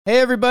Hey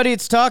everybody,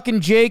 it's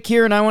Talkin' Jake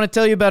here, and I want to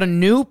tell you about a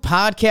new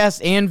podcast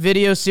and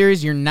video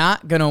series you're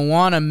not going to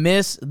want to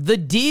miss. The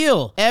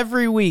Deal.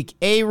 Every week,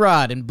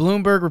 A-Rod and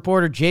Bloomberg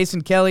reporter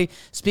Jason Kelly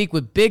speak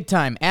with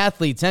big-time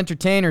athletes,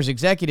 entertainers,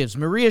 executives,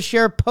 Maria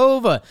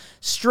Sharapova,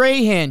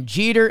 Strahan,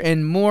 Jeter,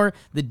 and more.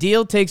 The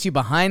Deal takes you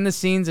behind the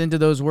scenes into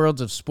those worlds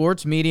of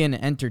sports, media, and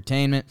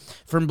entertainment.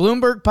 From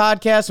Bloomberg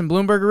Podcasts and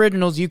Bloomberg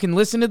Originals, you can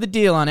listen to The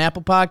Deal on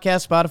Apple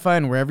Podcasts, Spotify,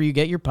 and wherever you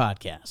get your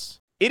podcasts.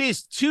 It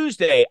is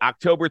Tuesday,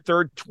 October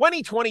 3rd,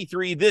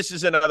 2023. This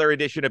is another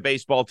edition of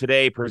Baseball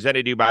Today,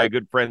 presented to you by our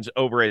good friends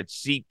over at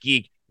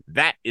SeatGeek.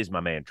 That is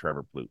my man,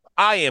 Trevor Plouffe.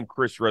 I am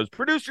Chris Rose,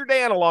 producer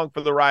Dan along for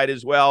the ride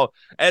as well,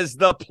 as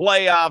the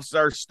playoffs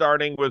are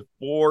starting with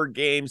 4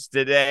 games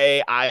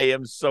today. I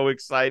am so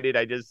excited.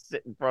 I just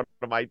sit in front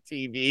of my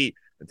TV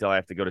until I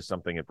have to go to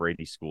something at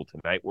Brady's school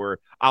tonight, where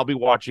I'll be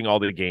watching all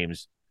the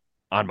games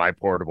on my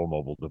portable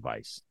mobile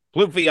device.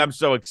 Plouffe, I'm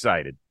so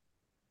excited.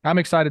 I'm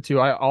excited too.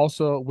 I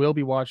also will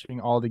be watching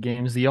all the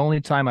games. The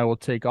only time I will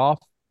take off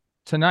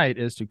tonight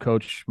is to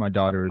coach my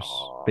daughter's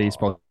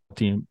baseball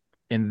team.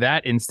 In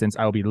that instance,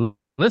 I will be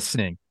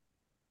listening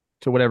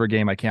to whatever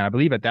game I can. I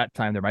believe at that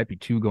time there might be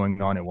 2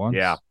 going on at once.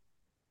 Yeah.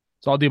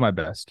 So I'll do my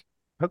best.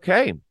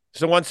 Okay.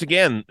 So once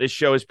again, this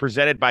show is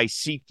presented by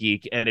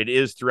SeatGeek, and it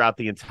is throughout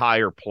the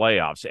entire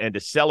playoffs. And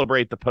to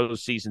celebrate the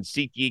postseason,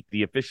 SeatGeek,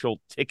 the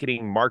official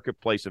ticketing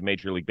marketplace of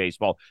Major League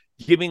Baseball,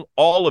 giving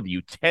all of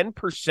you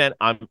 10%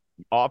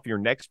 off your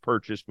next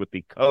purchase with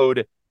the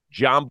code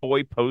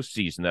JOHNBOY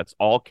Postseason. That's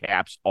all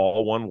caps,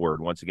 all one word.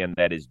 Once again,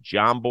 that is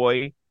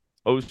JOHNBOY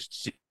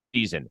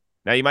Postseason.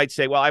 Now, you might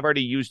say, well, I've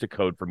already used a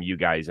code from you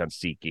guys on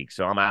SeatGeek,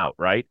 so I'm out,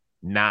 right?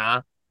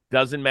 Nah.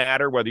 Doesn't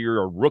matter whether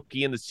you're a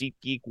rookie in the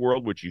SeatGeek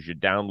world, which you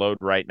should download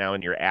right now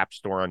in your app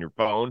store on your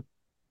phone,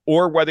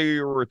 or whether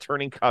you're a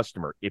returning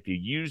customer. If you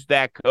use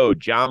that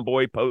code,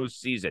 JOHNBOY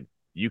Postseason,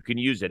 you can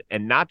use it.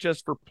 And not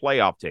just for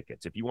playoff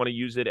tickets. If you want to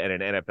use it at an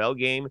NFL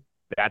game,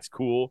 that's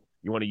cool.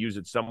 You want to use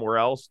it somewhere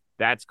else,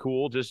 that's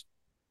cool. Just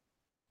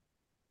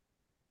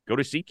go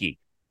to SeatGeek.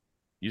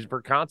 Use it for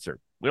a concert.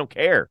 We don't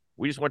care.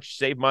 We just want you to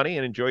save money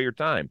and enjoy your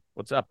time.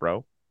 What's up,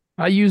 bro?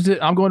 I used it.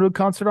 I'm going to a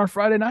concert on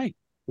Friday night.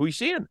 Who are you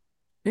seeing?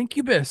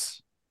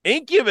 Incubus.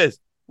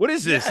 What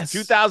is this? Yes.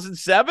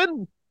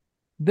 2007?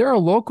 They're a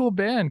local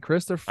band,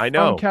 Chris. They're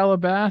from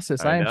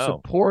Calabasas. I am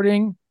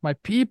supporting my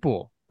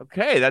people.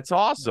 Okay, that's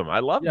awesome. I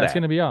love that. It's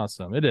going to be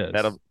awesome. It is.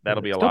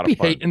 That'll be a lot of fun. Don't be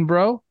hating,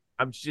 bro.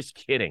 I'm just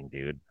kidding,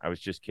 dude. I was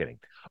just kidding.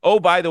 Oh,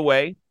 by the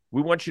way,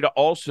 we want you to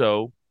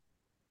also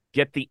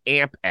get the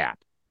AMP app.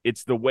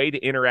 It's the way to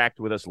interact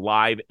with us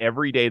live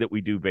every day that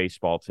we do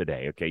Baseball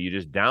Today. Okay, you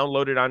just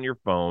download it on your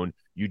phone.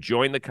 You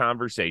join the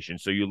conversation.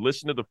 So you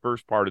listen to the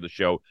first part of the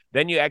show.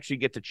 Then you actually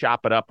get to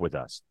chop it up with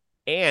us.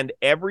 And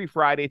every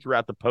Friday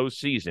throughout the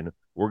postseason,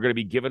 we're going to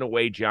be giving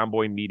away John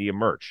Boy Media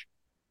merch.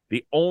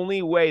 The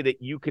only way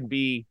that you can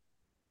be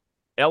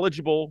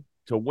eligible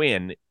to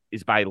win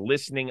is by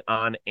listening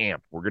on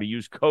AMP. We're going to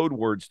use code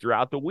words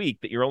throughout the week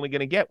that you're only going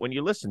to get when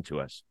you listen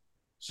to us.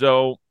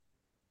 So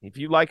if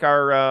you like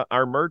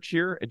our merch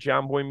here at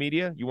John Boy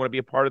Media, you want to be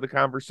a part of the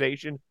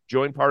conversation,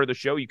 join part of the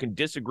show, you can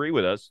disagree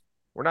with us.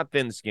 We're not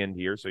thin-skinned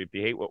here, so if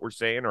you hate what we're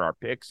saying or our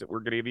picks that we're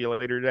going to give you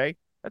later today,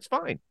 that's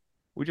fine.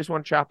 We just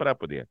want to chop it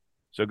up with you,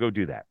 so go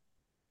do that.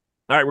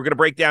 All right, we're going to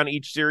break down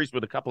each series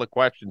with a couple of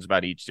questions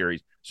about each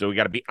series, so we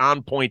got to be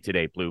on point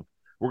today, Plouffe.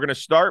 We're going to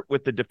start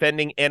with the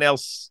defending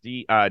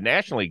NLC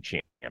National League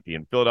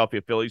champion,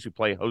 Philadelphia Phillies, who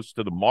play host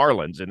to the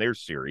Marlins in their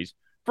series.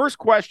 First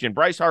question,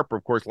 Bryce Harper,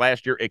 of course,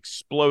 last year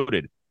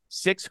exploded.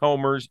 6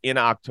 homers in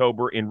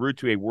October en route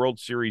to a World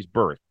Series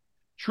berth.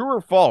 True or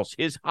false,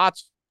 his hot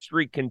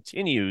streak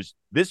continues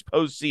this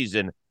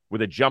postseason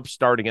with a jump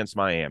start against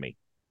Miami?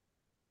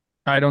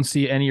 I don't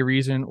see any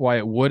reason why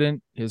it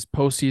wouldn't. His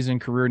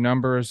postseason career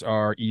numbers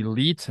are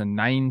elite, a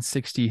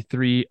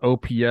 963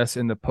 OPS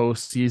in the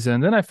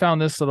postseason. Then I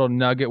found this little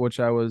nugget, which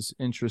I was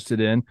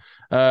interested in.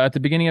 At the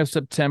beginning of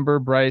September,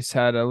 Bryce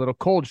had a little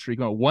cold streak,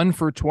 1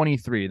 for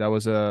 23. That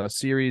was a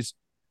series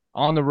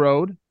on the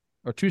road,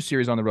 or 2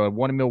 series on the road,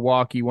 1 in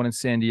Milwaukee, 1 in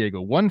San Diego,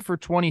 1 for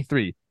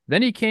 23.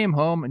 Then he came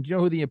home, and do you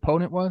know who the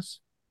opponent was?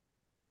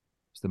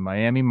 It's the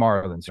Miami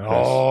Marlins, Chris.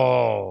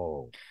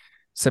 Oh.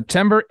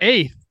 September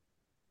 8th,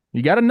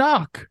 he got a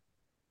knock.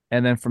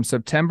 And then from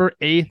September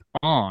 8th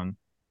on,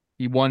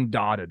 he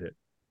one-dotted it.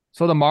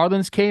 So the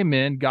Marlins came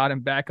in, got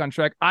him back on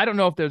track. I don't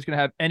know if there's going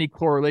to have any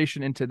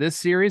correlation into this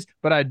series,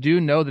 but I do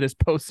know that his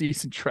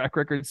postseason track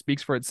record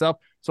speaks for itself.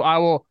 So I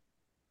will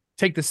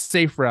take the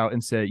safe route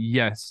and say,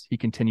 yes, he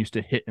continues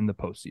to hit in the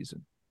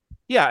postseason.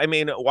 Yeah, I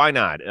mean, why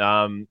not?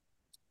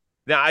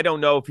 Now, I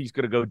don't know if he's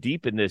going to go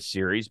deep in this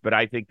series, but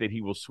I think that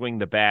he will swing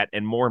the bat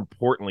and, more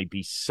importantly,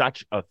 be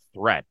such a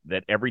threat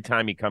that every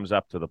time he comes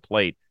up to the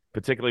plate,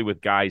 particularly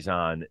with guys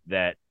on,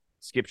 that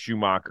Skip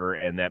Schumacher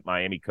and that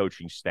Miami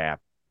coaching staff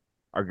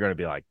are going to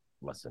be like,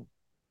 listen,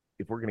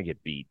 if we're going to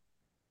get beat,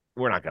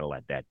 we're not going to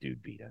let that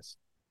dude beat us.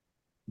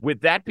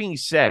 With that being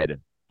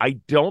said, I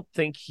don't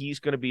think he's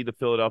going to be the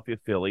Philadelphia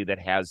Philly that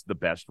has the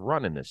best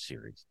run in this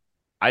series.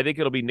 I think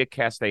it'll be Nick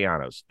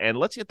Castellanos. And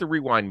let's hit the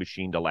rewind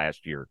machine to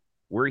last year,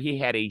 where he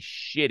had a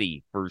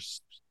shitty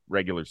first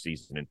regular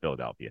season in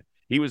Philadelphia.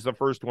 He was the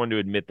first one to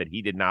admit that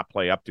he did not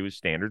play up to his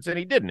standards, and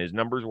he didn't. His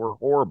numbers were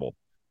horrible,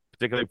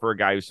 particularly for a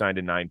guy who signed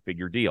a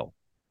 9-figure deal.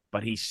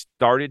 But he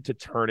started to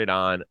turn it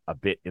on a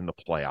bit in the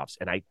playoffs.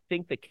 And I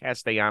think that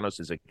Castellanos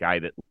is a guy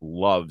that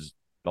loves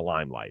the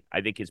limelight.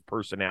 I think his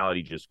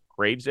personality just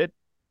craves it.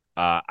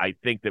 I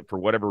think that for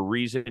whatever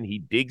reason, he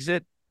digs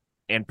it,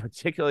 and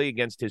particularly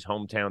against his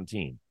hometown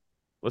team.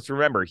 Let's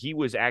remember, he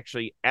was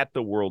actually at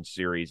the World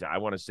Series, I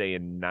want to say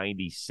in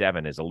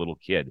 97 as a little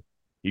kid.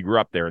 He grew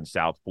up there in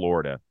South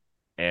Florida.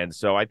 And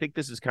so I think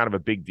this is kind of a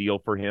big deal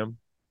for him.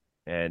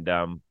 And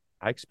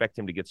I expect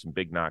him to get some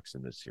big knocks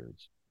in this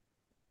series.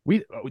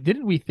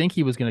 Didn't we think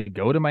he was going to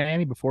go to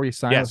Miami before he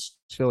signed with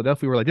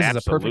Philadelphia? We were like, this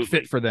is a perfect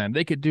fit for them.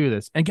 They could do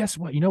this. And guess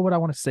what? You know what? I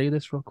want to say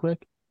this real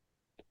quick.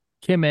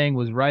 Kim Ng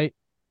was right.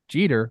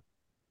 Jeter,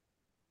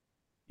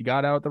 you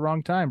got out at the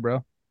wrong time,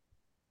 bro.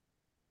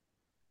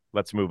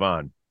 Let's move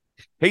on.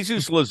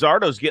 Jesus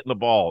Luzardo's getting the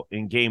ball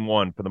in game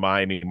 1 for the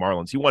Miami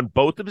Marlins. He won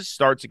both of his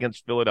starts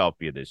against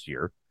Philadelphia this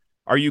year.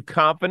 Are you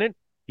confident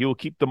he will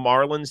keep the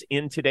Marlins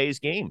in today's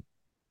game?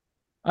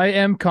 I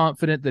am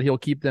confident that he'll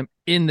keep them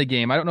in the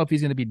game. I don't know if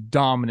he's going to be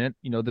dominant.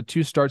 You know, the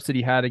 2 starts that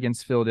he had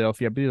against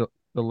Philadelphia, I believe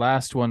the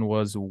last one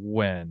was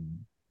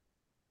when?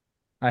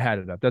 I had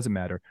it up. Doesn't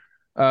matter.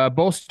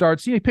 Both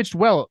starts, he pitched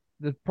well.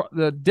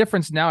 The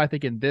difference now, I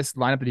think, in this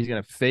lineup that he's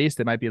going to face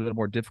that might be a little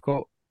more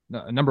difficult.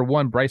 Number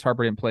one, Bryce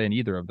Harper didn't play in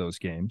either of those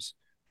games.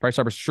 Bryce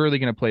Harper's surely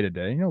going to play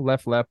today. You know,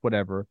 left,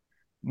 whatever.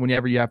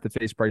 Whenever you have to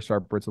face Bryce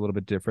Harper, it's a little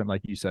bit different,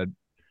 like you said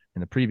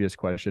in the previous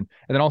question.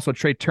 And then also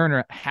Trey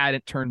Turner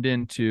hadn't turned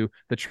into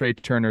the Trey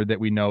Turner that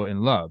we know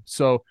and love.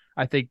 So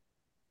I think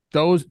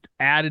those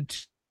added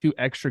 2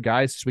 extra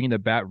guys swinging the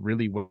bat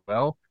really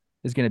well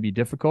is going to be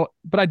difficult.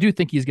 But I do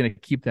think he's going to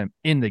keep them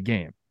in the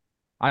game.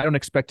 I don't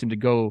expect him to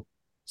go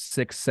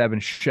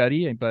 6-7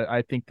 shutty, but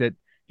I think that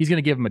he's going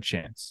to give him a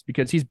chance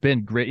because he's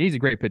been great. He's a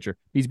great pitcher.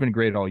 He's been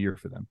great all year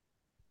for them.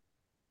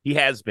 He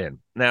has been.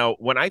 Now,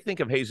 when I think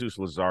of Jesus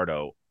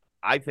Luzardo,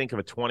 I think of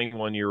a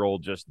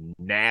 21-year-old just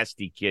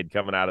nasty kid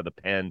coming out of the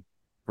pen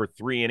for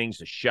 3 innings,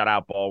 a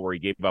shutout ball where he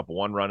gave up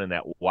 1 run in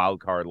that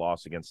wild card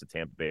loss against the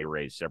Tampa Bay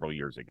Rays several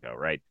years ago,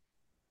 right?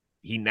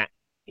 He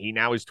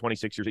now is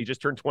 26 years. He just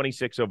turned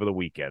 26 over the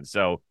weekend.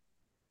 So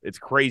it's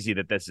crazy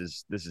that this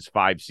is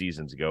 5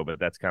 seasons ago, but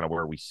that's kind of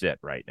where we sit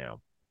right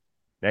now.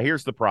 Now,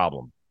 here's the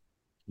problem.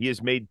 He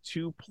has made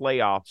 2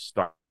 playoff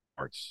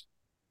starts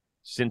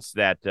since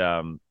that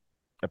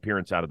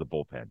appearance out of the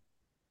bullpen.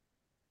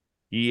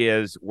 He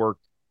has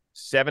worked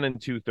 7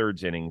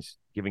 2/3 innings,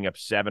 giving up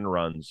 7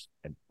 runs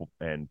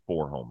and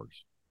 4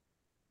 homers.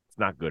 It's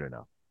not good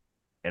enough,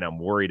 and I'm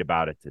worried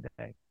about it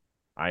today.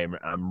 I'm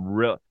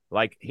real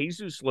like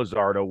Jesus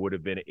Luzardo would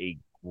have been a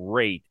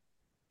great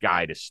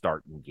guy to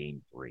start in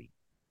game 3.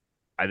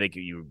 I think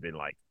you have been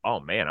like, oh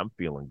man, I'm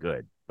feeling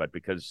good. But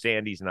because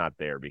Sandy's not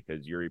there,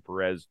 because Yuri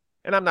Perez,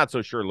 and I'm not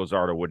so sure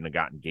Luzardo wouldn't have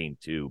gotten game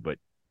 2, but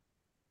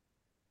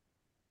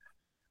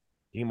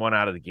game 1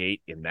 out of the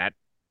gate in that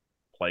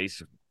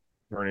place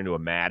turn into a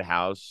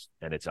madhouse,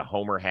 and it's a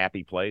homer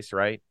happy place,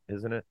 right?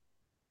 Isn't it?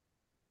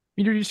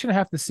 You're just gonna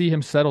have to see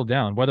him settle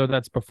down, whether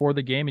that's before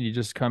the game and he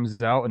just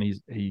comes out and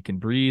he can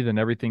breathe and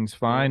everything's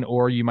fine,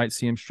 or you might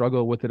see him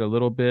struggle with it a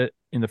little bit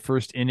in the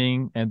first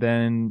inning and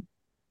then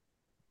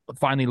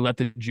finally let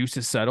the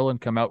juices settle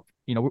and come out.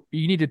 You know,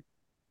 you need to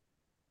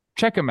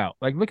check him out.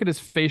 Like, look at his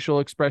facial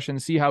expression,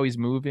 see how he's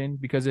moving,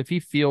 because if he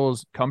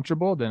feels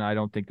comfortable, then I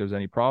don't think there's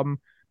any problem.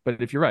 But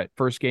if you're right,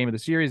 first game of the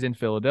series in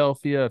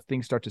Philadelphia, if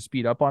things start to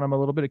speed up on him a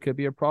little bit, it could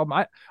be a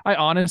problem. I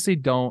honestly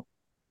don't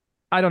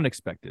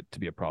expect it to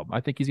be a problem. I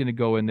think he's going to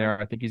go in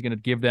there. I think he's going to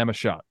give them a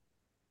shot.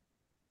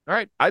 All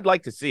right. I'd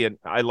like to see it.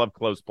 I love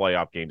close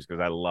playoff games because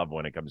I love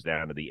when it comes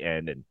down to the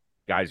end and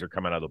guys are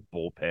coming out of the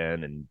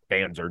bullpen and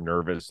fans are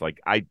nervous. Like,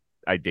 I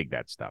dig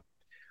that stuff.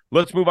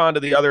 Let's move on to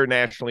the other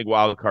National League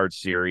Wild Card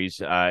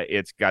series.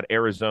 It's got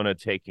Arizona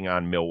taking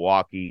on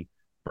Milwaukee.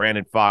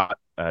 Brandon fought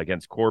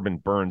against Corbin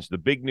Burns. The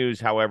big news,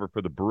 however,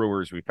 for the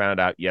Brewers, we found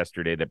out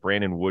yesterday that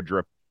Brandon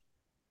Woodruff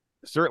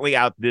certainly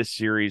out this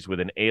series with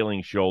an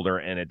ailing shoulder,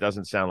 and it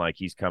doesn't sound like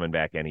he's coming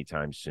back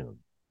anytime soon.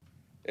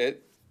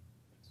 It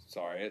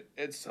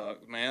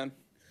sucks, man.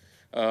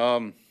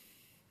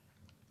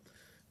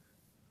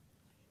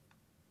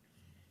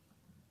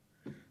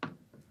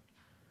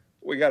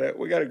 We got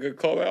a good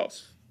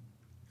clubhouse,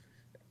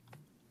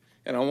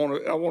 and I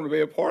want to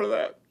be a part of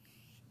that.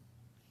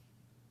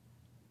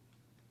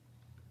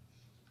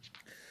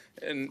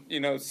 And you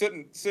know,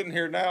 sitting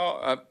here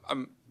now,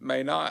 I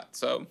may not.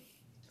 So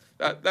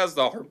that's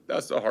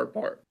the hard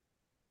part.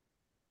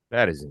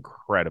 That is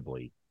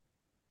incredibly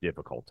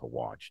difficult to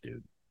watch,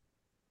 dude.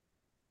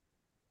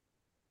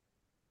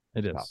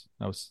 It is. Tough.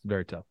 That was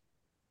very tough.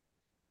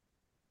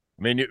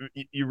 I mean,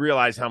 you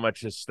realize how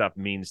much this stuff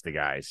means to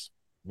guys.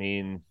 I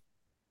mean,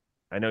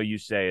 I know you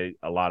say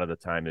a lot of the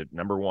time that,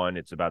 number one,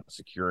 it's about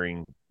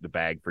securing the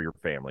bag for your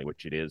family,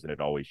 which it is, and it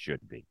always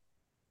should be.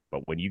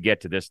 But when you get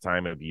to this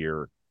time of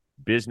year,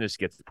 business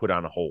gets put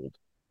on hold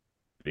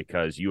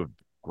because you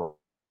have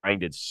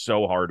grinded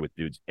so hard with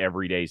dudes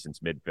every day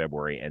since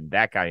mid-February, and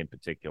that guy in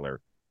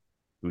particular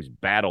who's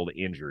battled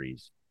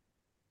injuries.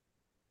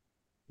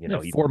 You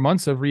know, 4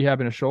 months of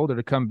rehabbing a shoulder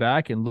to come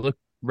back and look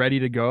ready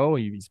to go.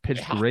 He's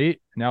pitched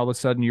great. Now all of a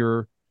sudden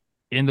you're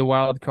in the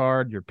wild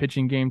card. You're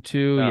pitching game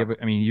 2.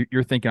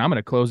 You're thinking I'm going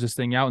to close this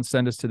thing out and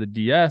send us to the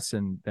DS,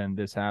 and then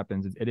this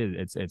happens.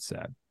 It's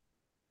sad.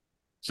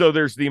 So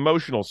there's the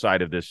emotional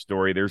side of this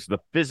story. There's the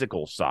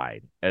physical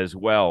side as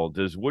well.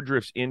 Does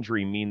Woodruff's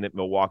injury mean that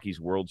Milwaukee's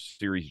World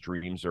Series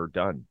dreams are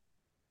done?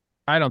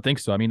 I don't think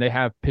so. I mean, they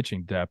have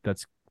pitching depth.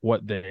 That's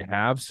what they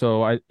have.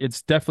 So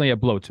it's definitely a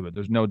blow to it.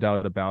 There's no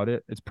doubt about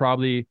it. It's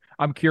probably,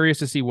 I'm curious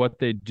to see what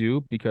they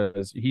do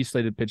because he's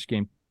slated to pitch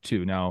game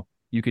 2. Now,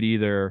 you could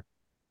either,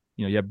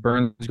 you have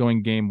Burns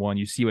going game 1.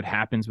 You see what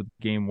happens with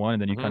game 1,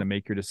 and then you kind of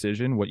make your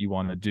decision what you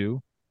want to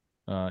do.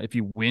 If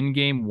you win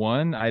game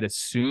 1, I'd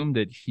assume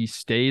that he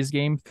stays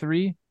game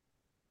 3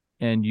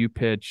 and you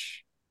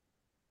pitch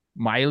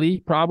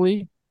Miley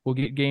probably will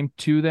get game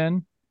 2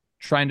 then,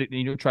 trying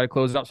to, try to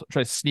close it out,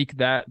 try to sneak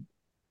that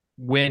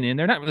win in.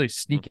 They're not really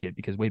sneaking it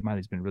because Wade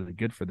Miley's been really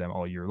good for them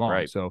all year long.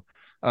 Right. So,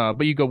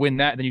 but you go win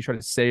that, and then you try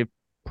to save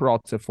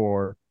Peralta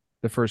for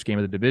the first game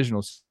of the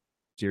divisional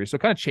series. So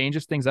it kind of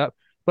changes things up.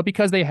 But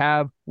because they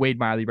have Wade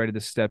Miley ready to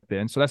step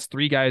in, so that's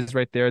 3 guys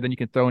right there. Then you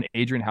can throw in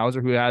Adrian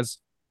Hauser, who has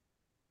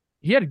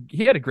he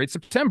had a great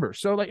September.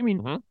 So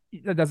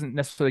that doesn't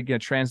necessarily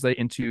going to translate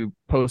into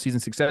postseason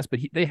success,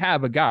 but they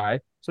have a guy.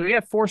 So you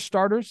have 4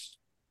 starters,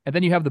 and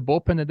then you have the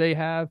bullpen that they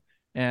have,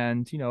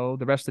 and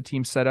the rest of the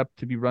team set up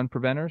to be run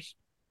preventers.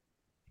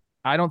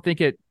 I think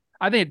it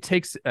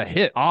takes a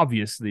hit,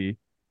 obviously,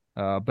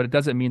 but it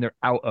doesn't mean they're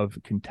out of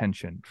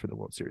contention for the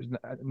World Series.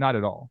 Not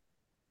at all.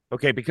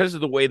 Okay, because of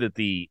the way that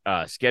the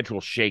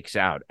schedule shakes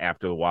out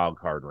after the wild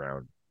card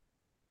round,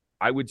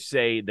 I would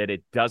say that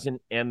it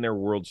doesn't end their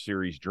World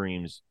Series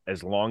dreams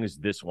as long as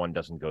this one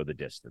doesn't go the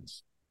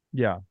distance.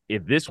 Yeah.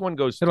 If this one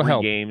goes It'll 3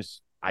 help.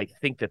 games, I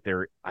think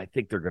they're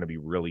going to be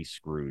really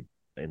screwed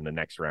in the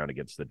next round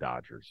against the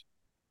Dodgers.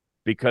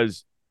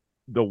 Because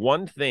the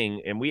one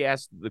thing, and we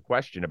asked the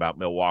question about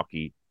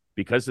Milwaukee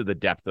because of the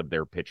depth of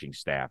their pitching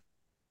staff.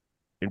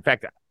 In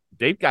fact,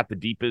 they've got the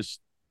deepest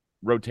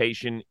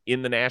rotation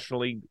in the National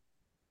League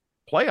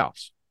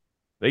playoffs.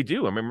 They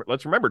do. I mean,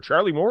 let's remember,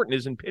 Charlie Morton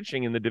isn't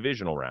pitching in the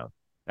divisional round.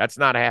 That's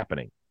not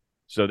happening.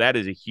 So that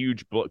is a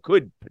huge blow,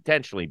 could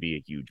potentially be a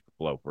huge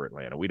blow for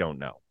Atlanta. We don't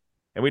know.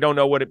 And we don't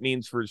know what it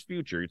means for his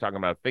future. You're talking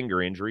about a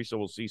finger injury, so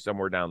we'll see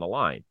somewhere down the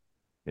line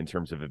in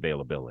terms of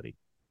availability.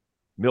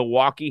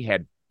 Milwaukee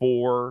had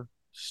 4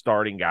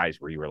 starting guys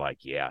where you were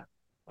like, yeah,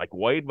 like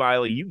Wade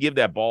Miley, you give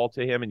that ball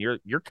to him and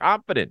you're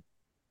confident.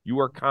 You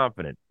are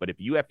confident. But if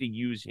you have to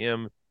use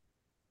him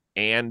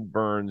and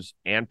Burns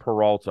and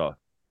Peralta,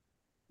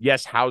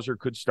 yes, Hauser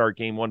could start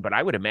game 1, but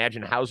I would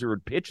imagine Hauser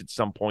would pitch at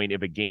some point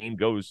if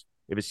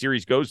a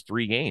series goes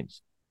 3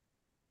 games.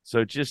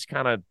 So just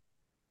kind of.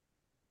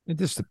 It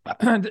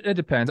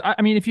depends.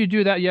 I mean, if you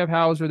do that, you have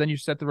Hauser, then you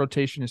set the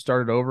rotation and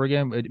start it over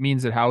again. It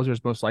means that Hauser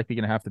is most likely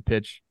going to have to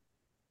pitch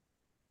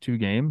 2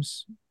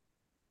 games.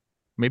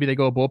 Maybe they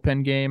go a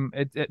bullpen game.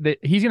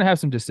 He's going to have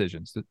some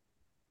decisions.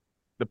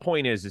 The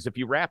point is if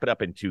you wrap it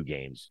up in 2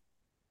 games,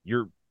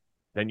 you're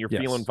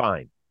feeling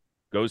fine.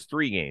 Goes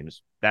 3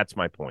 games. That's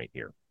my point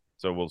here.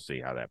 So we'll see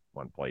how that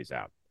one plays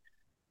out.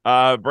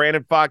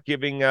 Brandon Falk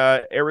giving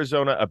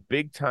Arizona a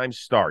big-time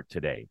start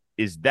today.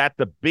 Is that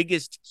the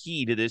biggest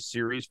key to this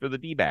series for the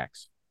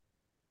D-backs?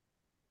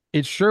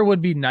 It sure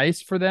would be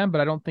nice for them,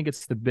 but I don't think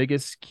it's the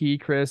biggest key,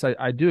 Chris.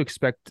 I do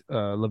expect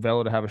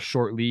Lovello to have a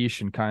short leash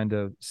and kind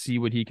of see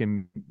what he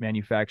can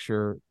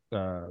manufacture,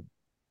 with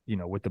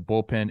the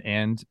bullpen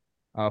and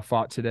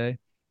fought today.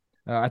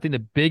 I think the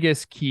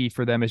biggest key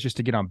for them is just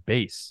to get on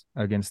base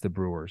against the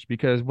Brewers,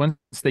 because once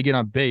they get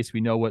on base,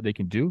 we know what they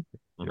can do.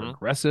 They're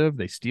aggressive.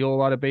 They steal a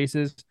lot of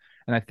bases.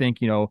 And I think,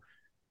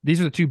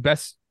 these are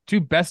the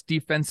two best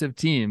defensive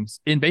teams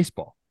in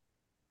baseball.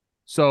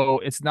 So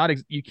it's not,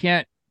 you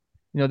can't,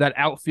 that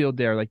outfield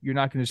there, like you're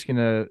not just going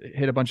to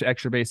hit a bunch of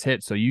extra base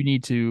hits. So you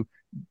need to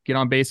get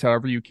on base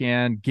however you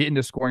can, get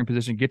into scoring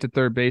position, get to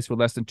third base with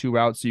less than 2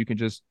 outs so you can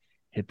just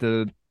hit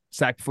the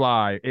sac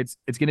fly. It's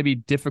going to be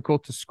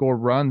difficult to score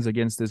runs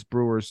against this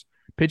Brewers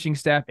pitching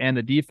staff and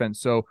the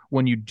defense. So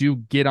when you do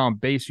get on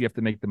base, you have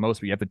to make the most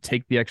of it. You have to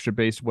take the extra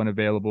base when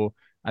available.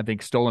 I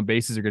think stolen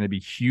bases are going to be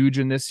huge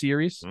in this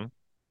series.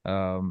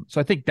 So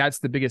I think that's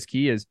the biggest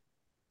key is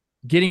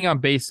getting on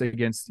base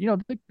against,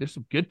 there's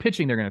some good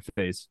pitching they're going to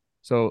face.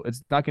 So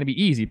it's not going to be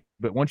easy,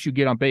 but once you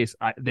get on base,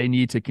 they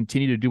need to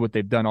continue to do what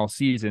they've done all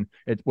season,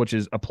 which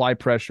is apply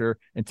pressure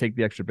and take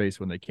the extra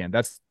base when they can.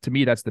 To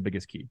me, that's the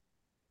biggest key.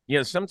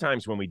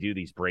 Sometimes when we do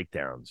these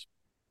breakdowns,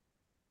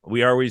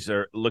 we always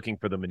are looking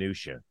for the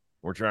minutia.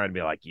 We're trying to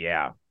be like,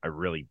 yeah,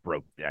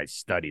 I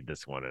studied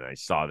this one and I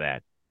saw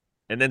that.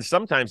 And then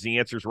sometimes the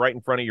answer is right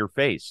in front of your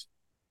face.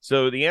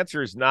 So the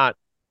answer is not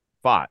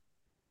Fott.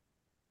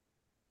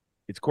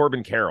 It's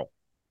Corbin Carroll.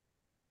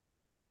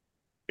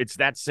 It's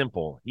that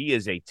simple. He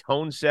is a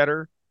tone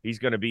setter. He's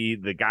going to be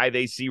the guy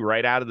they see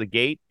right out of the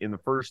gate in the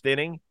first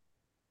inning.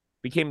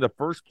 Became the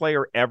first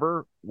player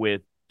ever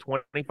with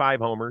 25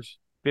 homers,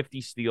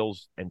 50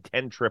 steals, and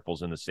 10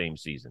 triples in the same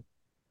season.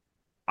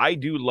 I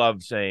do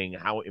love saying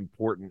how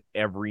important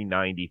every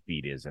 90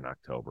 feet is in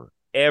October.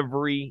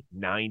 Every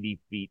 90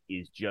 feet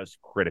is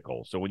just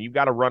critical. So when you've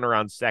got a runner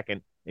on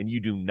second and you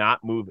do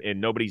not move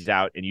and nobody's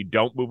out and you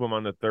don't move them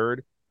on the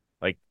third,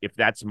 like if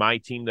that's my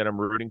team that I'm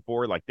rooting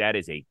for, like that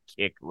is a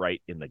kick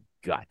right in the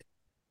gut.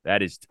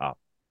 That is tough.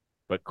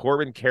 But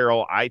Corbin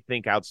Carroll, I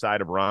think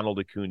outside of Ronald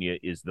Acuna,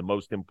 is the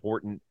most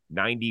important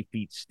 90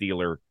 feet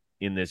stealer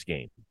in this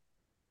game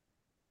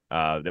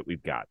that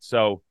we've got.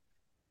 So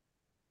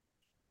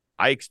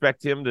I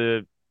expect him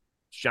to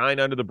shine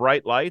under the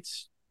bright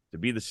lights, to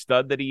be the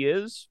stud that he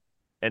is,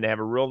 and to have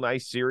a real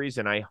nice series.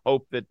 And I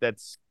hope that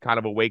that's kind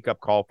of a wake-up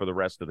call for the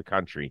rest of the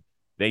country.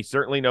 They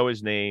certainly know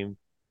his name.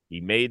 He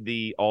made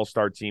the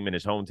All-Star team in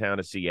his hometown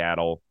of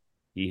Seattle.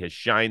 He has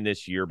shined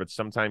this year, but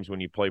sometimes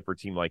when you play for a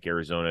team like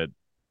Arizona,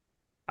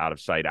 out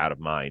of sight, out of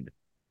mind,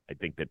 I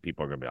think that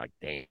people are going to be like,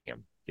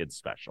 damn, kid's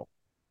special.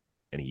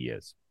 And he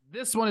is.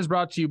 This one is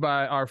brought to you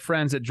by our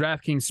friends at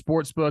DraftKings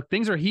Sportsbook.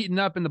 Things are heating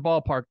up in the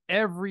ballpark.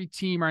 Every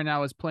team right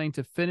now is playing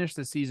to finish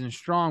the season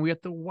strong. We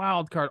got the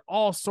wild card,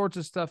 all sorts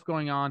of stuff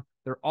going on.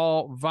 They're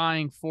all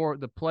vying for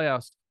the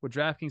playoffs. With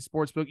DraftKings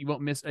Sportsbook, you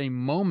won't miss a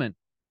moment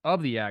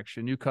of the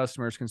action. New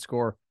customers can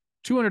score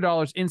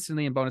 $200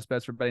 instantly in bonus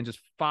bets for betting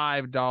just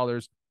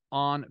 $5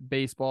 on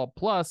baseball.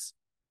 Plus,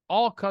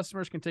 all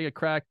customers can take a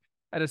crack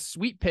at a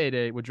sweet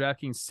payday with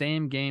DraftKings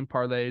same-game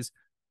parlays.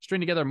 String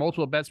together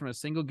multiple bets from a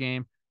single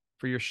game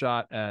for your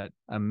shot at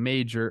a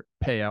major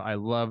payout. I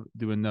love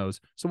doing those.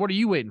 So what are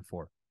you waiting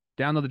for?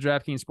 Download the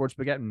DraftKings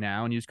Sportsbook app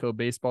now and use code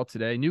BASEBALL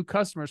today. New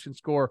customers can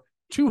score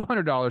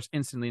 $200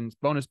 instantly in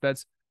bonus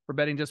bets for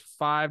betting just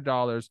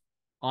 $5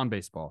 on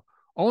baseball.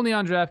 Only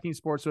on DraftKings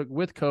Sportsbook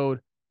with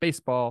code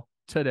BASEBALL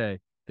today.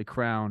 The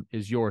crown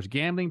is yours.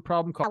 Gambling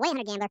problem? Call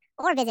 1-800-GAMBLER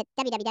or visit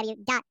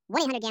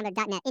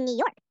www.1800gambler.net. In New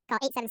York, call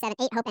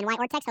 877-8-HOPE-NY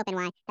or text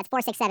HOPE-NY. That's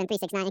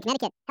 467-369. In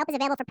Connecticut, help is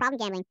available for problem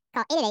gambling.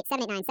 Call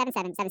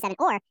 888-789-7777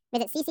 or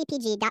visit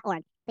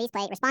ccpg.org. Please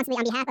play responsibly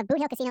on behalf of Boot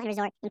Hill Casino and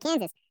Resort in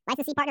Kansas.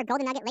 Licensee partner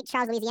Golden Nugget, Lake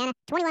Charles, Louisiana.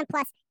 21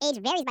 plus.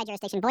 Age varies by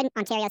jurisdiction. Void in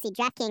Ontario. See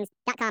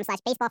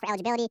DraftKings.com/baseball for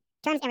eligibility.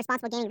 Terms and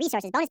responsible gaming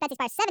resources. Bonus bets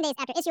expire 7 days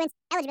after issuance.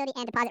 Eligibility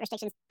and deposit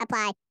restrictions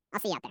apply. I'll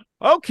see you out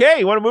there. Okay,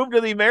 you want to move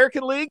to the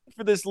American League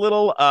for this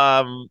little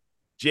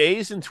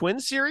Jays and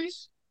Twins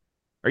series?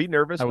 Are you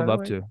nervous? I would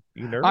love to.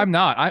 You nervous? I'm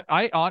not.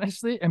 I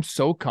honestly am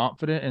so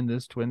confident in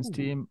this Twins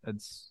team.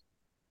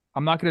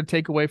 I'm not going to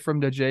take away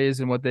from the Jays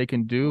and what they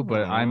can do,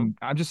 but I'm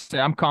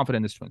confident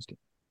in this Twins team.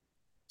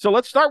 So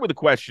let's start with a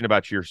question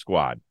about your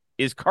squad.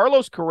 Is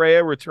Carlos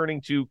Correa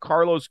returning to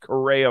Carlos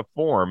Correa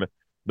form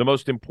the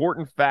most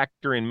important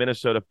factor in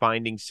Minnesota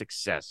finding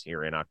success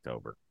here in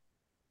October?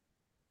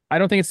 I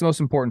don't think it's the most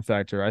important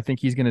factor. I think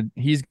he's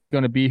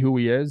gonna be who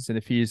he is, and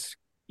if he's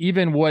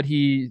even what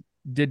he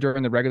did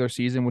during the regular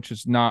season, which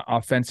is not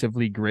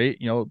offensively great,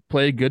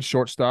 play a good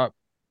shortstop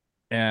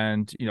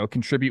and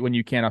contribute when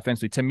you can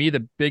offensively. To me,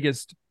 the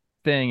biggest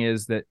thing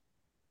is that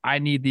I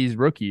need these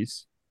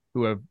rookies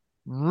who have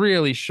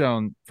really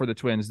shown for the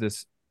Twins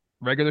this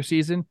regular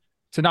season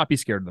to not be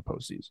scared in the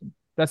postseason.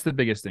 That's the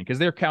biggest thing because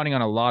they're counting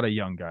on a lot of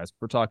young guys.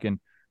 We're talking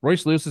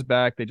Royce Lewis is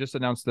back. They just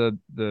announced the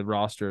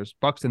rosters.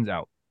 Buxton's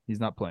out. He's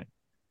not playing.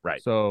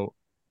 Right. So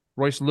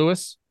Royce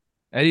Lewis,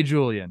 Eddie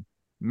Julian,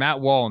 Matt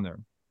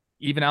Wallner,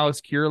 even Alex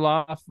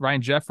Kirilloff,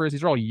 Ryan Jeffers,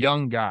 these are all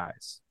young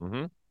guys.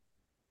 Mm-hmm.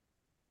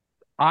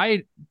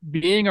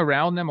 Being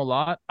around them a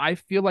lot, I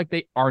feel like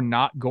they are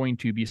not going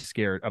to be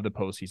scared of the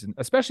postseason,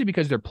 especially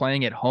because they're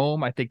playing at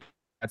home. I think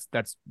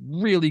that's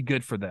really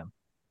good for them.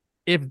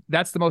 If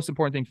that's the most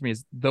important thing for me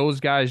is those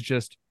guys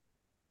just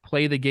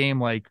play the game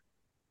like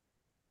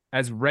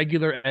as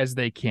regular as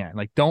they can.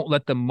 Like don't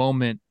let the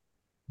moment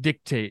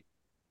dictate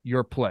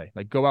your play.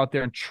 Like go out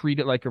there and treat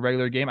it like a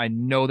regular game. I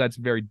know that's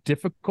very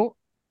difficult,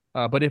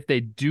 but if they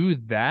do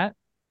that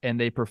and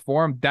they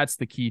perform, that's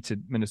the key to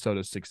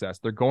Minnesota's success.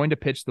 They're going to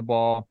pitch the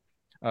ball.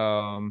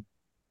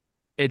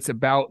 It's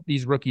about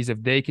these rookies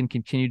if they can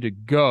continue to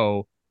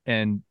go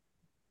and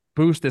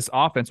boost this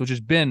offense, which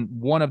has been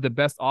one of the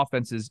best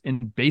offenses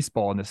in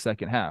baseball in the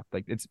second half.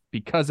 Like it's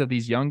because of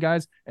these young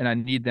guys, and I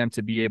need them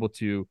to be able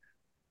to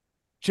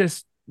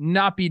just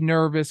not be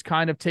nervous,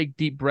 kind of take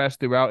deep breaths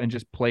throughout and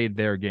just play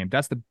their game.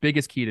 That's the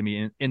biggest key to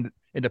me in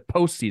the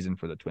postseason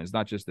for the Twins,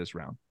 not just this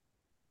round.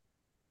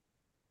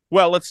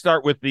 Well, let's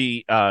start with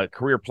the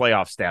career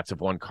playoff stats of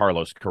one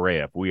Carlos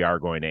Correa, if we are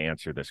going to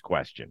answer this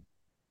question.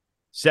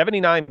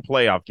 79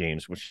 playoff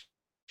games, which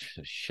is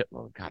a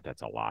shitload. God,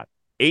 that's a lot.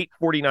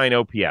 849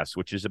 OPS,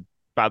 which is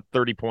about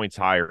 30 points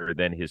higher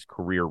than his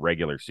career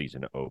regular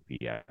season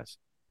OPS.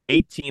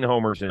 18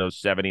 homers in those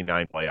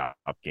 79 playoff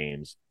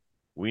games.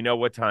 We know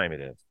what time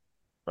it is,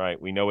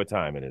 right? We know what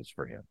time it is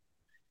for him.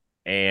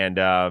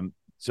 And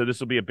so this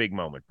will be a big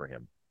moment for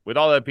him. With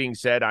all that being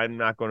said, I'm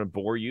not going to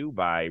bore you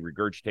by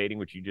regurgitating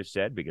what you just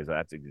said because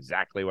that's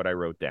exactly what I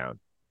wrote down.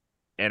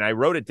 And I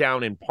wrote it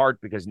down in part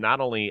because not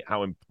only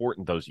how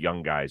important those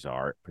young guys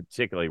are,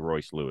 particularly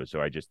Royce Lewis, who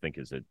I just think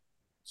is a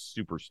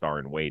superstar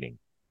in waiting.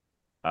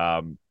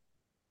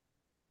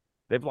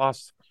 They've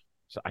lost,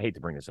 so I hate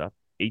to bring this up,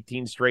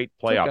 18 straight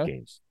playoff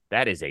games.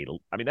 That is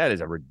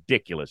a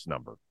ridiculous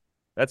number.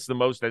 That's the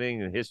most, I think,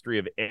 in the history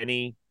of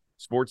any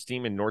sports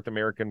team in North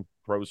American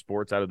pro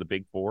sports out of the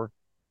Big Four.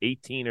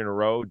 18 in a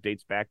row,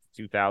 dates back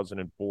to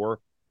 2004.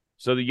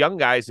 So the young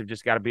guys have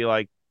just got to be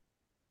like,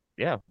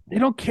 yeah. They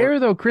don't care,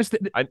 though, Chris.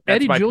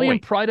 Eddie Julian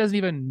point. probably doesn't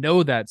even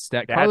know that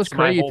stat. That's Carlos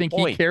Correa, you think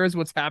point. he cares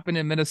what's happened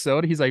in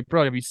Minnesota? He's like,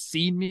 bro, have you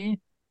seen me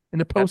in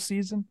the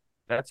postseason?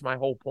 That's my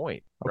whole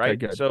point, okay, right?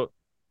 Good. So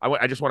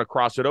I just want to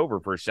cross it over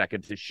for a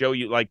second to show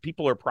you, like,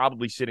 people are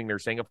probably sitting there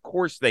saying, of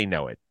course they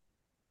know it.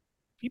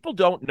 People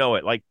don't know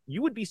it. Like,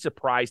 you would be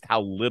surprised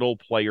how little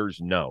players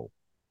know.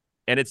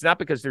 And it's not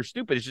because they're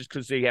stupid. It's just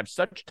because they have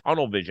such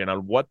tunnel vision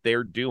on what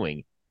they're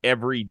doing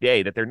every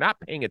day that they're not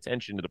paying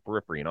attention to the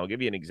periphery. And I'll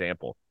give you an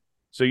example.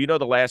 So,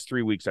 the last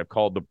 3 weeks I've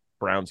called the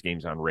Browns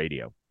games on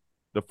radio.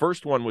 The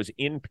first one was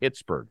in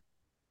Pittsburgh.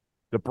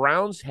 The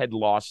Browns had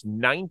lost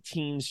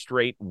 19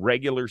 straight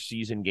regular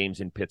season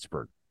games in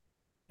Pittsburgh.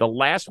 The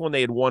last one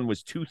they had won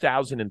was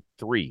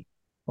 2003.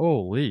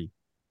 Holy.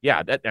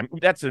 Yeah,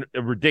 that's a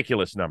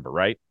ridiculous number,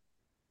 right?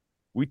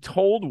 We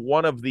told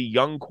one of the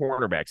young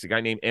cornerbacks, a guy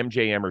named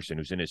MJ Emerson,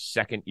 who's in his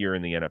second year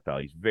in the NFL.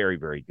 He's very,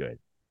 very good.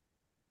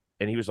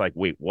 And he was like,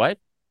 wait, what?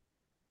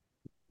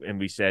 And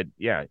we said,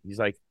 yeah. He's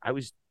like, I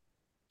was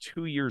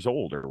 2 years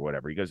old or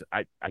whatever. He goes,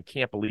 I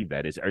can't believe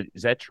that. Is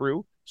that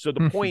true? So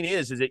the point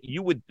is that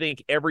you would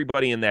think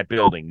everybody in that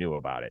building knew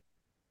about it.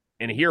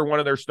 And here, one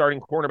of their starting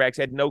cornerbacks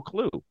had no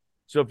clue.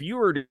 So if you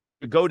were to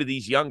go to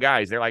these young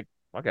guys, they're like,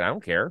 fuck it, I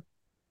don't care.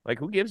 Like,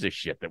 who gives a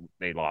shit that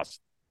they lost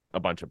a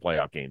bunch of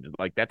playoff games?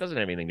 Like, that doesn't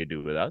have anything to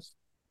do with us.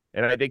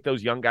 And I think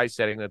those young guys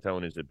setting the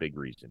tone is a big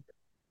reason.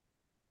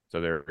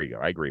 So there you go.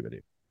 I agree with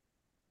you.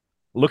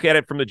 Look at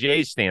it from the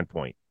Jays'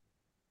 standpoint.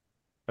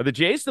 Are the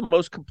Jays the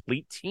most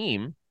complete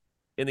team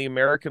in the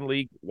American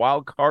League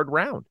Wild Card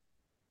round?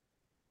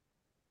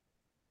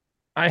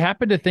 I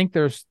happen to think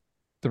there's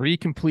 3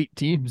 complete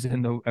teams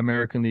in the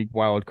American League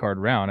Wild Card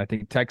round. I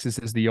think Texas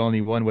is the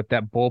only one with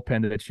that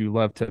bullpen that you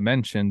love to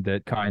mention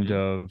that kind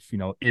of,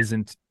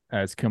 isn't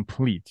as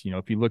complete.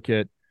 If you look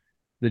at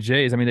the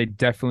Jays, I mean, they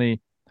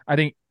definitely, I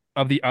think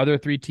of the other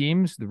 3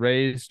 teams, the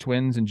Rays,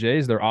 Twins, and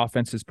Jays, their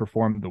offenses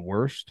performed the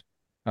worst.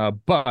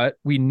 But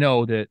we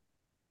know that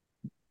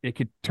it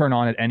could turn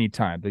on at any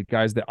time. The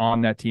guys that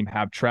on that team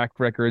have track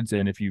records,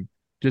 and if you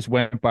just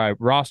went by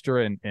roster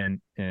and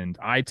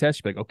eye test,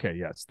 you'd be like, okay,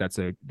 yes, that's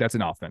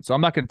an offense. So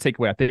I'm not going to take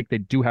away. I think they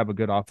do have a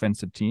good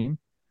offensive team,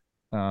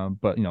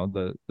 but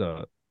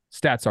the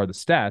stats are the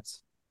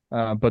stats.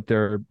 But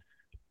their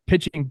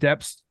pitching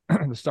depth,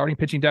 the starting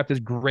pitching depth is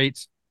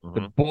great. Mm-hmm.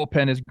 The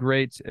bullpen is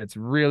great. It's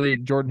really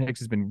Jordan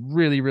Hicks has been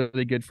really,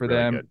 really good for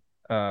them.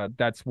 Good.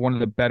 That's one of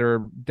the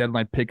better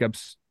deadline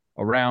pickups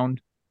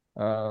around.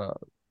 So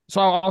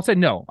I'll say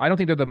no. I don't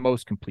think they're the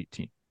most complete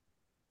team,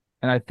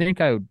 and I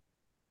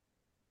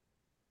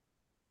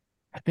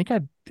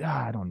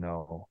don't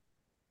know.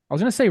 I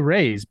was going to say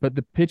Rays, but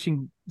the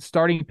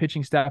starting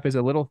pitching staff is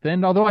a little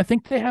thin, although I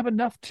think they have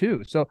enough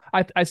too. So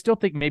I still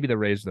think maybe the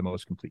Rays are the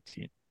most complete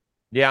team.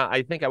 Yeah,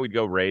 I think I would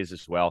go Rays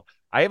as well.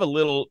 I have a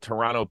little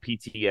Toronto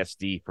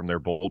PTSD from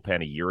their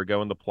bullpen a year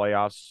ago in the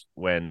playoffs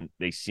when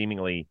they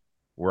seemingly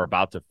were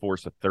about to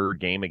force a third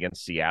game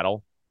against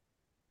Seattle,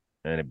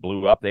 and it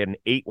blew up. They had an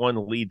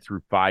 8-1 lead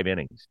through 5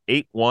 innings.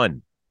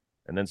 8-1.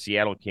 And then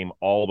Seattle came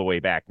all the way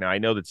back. Now, I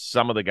know that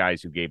some of the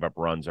guys who gave up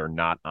runs are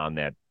not on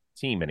that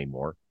team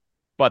anymore,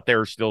 but there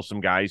are still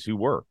some guys who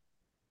were.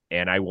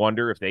 And I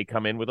wonder if they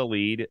come in with a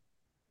lead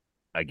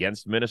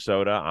against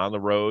Minnesota on the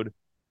road,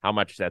 how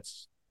much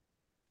that's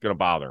going to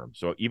bother them.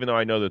 So even though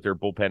I know that their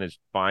bullpen is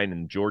fine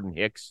and Jordan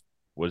Hicks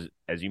was,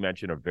 as you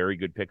mentioned, a very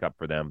good pickup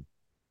for them,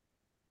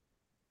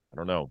 I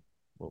don't know.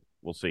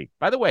 We'll see.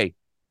 By the way,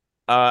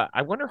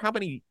 I wonder how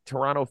many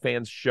Toronto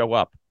fans show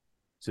up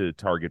to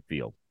Target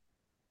Field.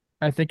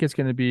 I think it's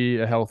going to be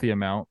a healthy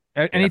amount.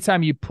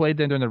 Anytime you played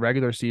them during the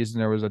regular season,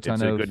 there was a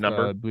ton of good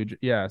number.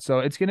 So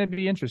it's going to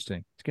be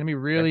interesting. It's going to be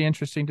really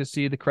interesting to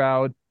see the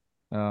crowd.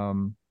 It's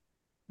going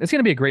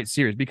to be a great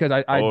series because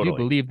I do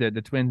believe that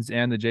the Twins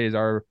and the Jays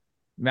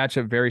match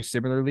up very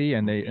similarly,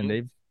 and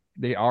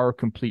they are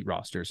complete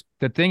rosters.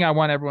 The thing I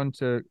want everyone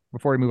to,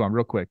 before we move on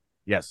real quick.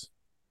 Yes.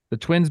 The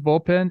Twins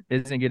bullpen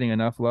isn't getting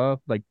enough love.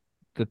 Like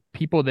the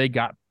people they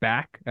got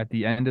back at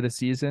the end of the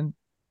season,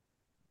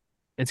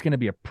 it's going to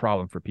be a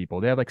problem for people.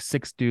 They have like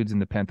 6 dudes in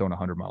the pen throwing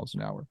 100 miles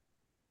an hour.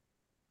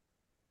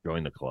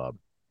 Join the club.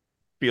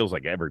 Feels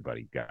like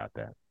everybody got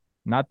that.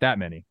 Not that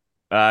many.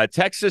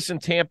 Texas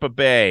and Tampa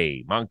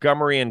Bay,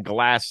 Montgomery and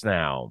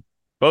Glasnow.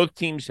 Both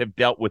teams have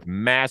dealt with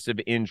massive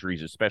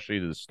injuries, especially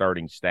to the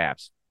starting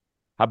staffs.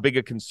 How big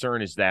a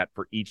concern is that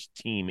for each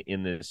team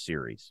in this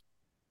series?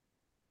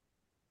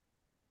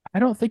 I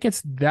don't think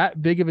it's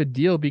that big of a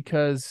deal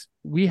because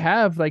we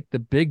have like the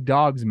big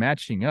dogs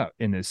matching up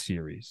in this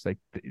series. Like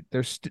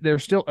there's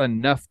still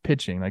enough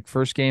pitching. Like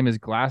first game is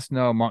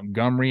Glasnow,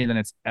 Montgomery, and then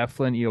it's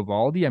Eflin,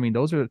 Eovaldi. I mean,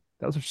 those are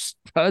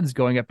studs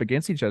going up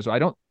against each other. So I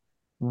don't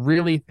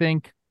really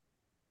think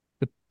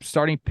the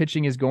starting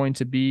pitching is going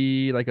to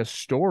be like a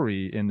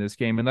story in this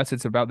game unless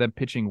it's about them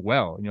pitching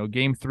well.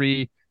 Game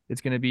 3,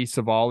 it's going to be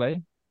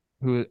Savale,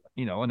 who,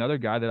 another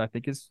guy that I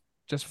think is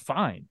just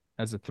fine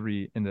as a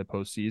 3 in the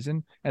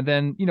postseason. And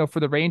then, for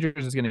the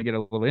Rangers, it's going to get a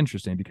little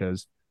interesting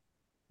because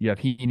you have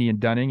Heaney and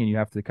Dunning, and you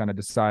have to kind of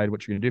decide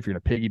what you're going to do. If you're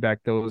going to piggyback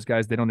those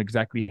guys, they don't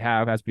exactly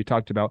have, as we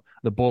talked about,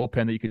 the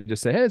bullpen that you could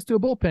just say, hey, let's do a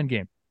bullpen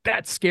game.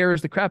 That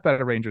scares the crap out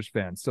of Rangers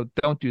fans. So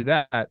don't do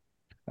that.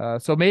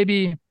 So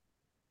maybe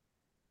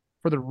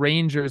for the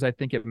Rangers, I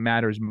think it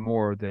matters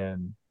more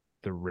than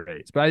the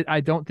Rays. But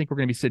I don't think we're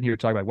going to be sitting here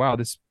talking about, wow,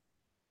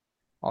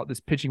 this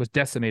pitching was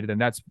decimated, and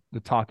that's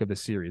the talk of the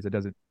series. It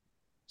doesn't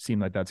seem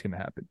like that's going to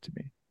happen to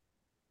me.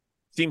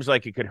 Seems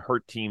like it could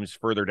hurt teams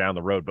further down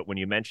the road. But when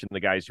you mention the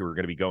guys who are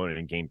going to be going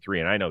in game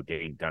 3, and I know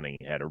Dave Dunning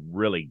had a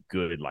really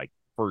good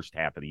first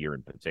half of the year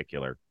in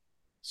particular.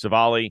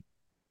 Savali,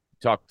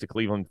 talked to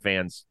Cleveland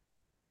fans.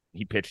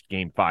 He pitched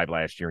game 5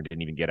 last year and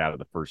didn't even get out of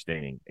the first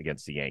inning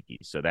against the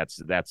Yankees. So that's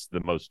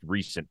the most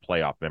recent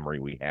playoff memory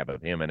we have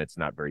of him, and it's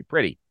not very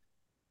pretty.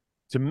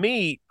 To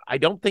me, I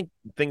don't think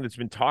the thing that's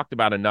been talked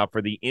about enough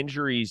are the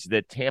injuries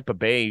that Tampa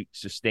Bay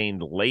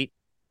sustained late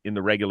in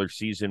the regular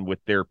season with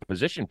their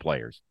position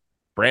players.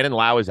 Brandon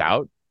Lau is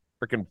out.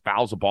 Freaking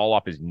fouls a ball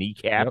off his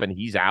kneecap, and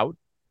he's out.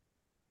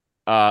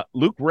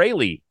 Luke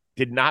Raley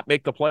did not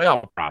make the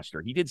playoff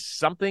roster. He did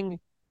something.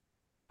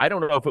 I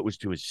don't know if it was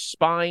to his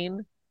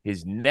spine,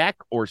 his neck,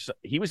 or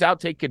he was out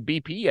taking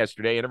BP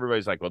yesterday, and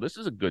everybody's like, well, this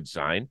is a good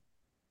sign.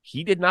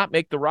 He did not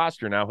make the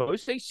roster. Now,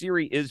 Jose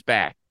Siri is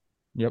back.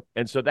 Yep.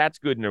 And so that's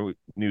good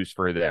news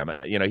for them.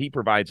 He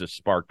provides a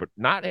spark, but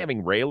not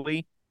having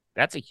Raley,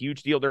 that's a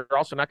huge deal. They're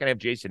also not going to have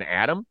Jason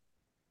Adam,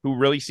 who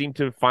really seemed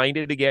to find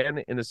it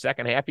again in the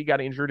second half. He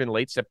got injured in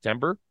late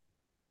September.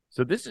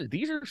 So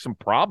these are some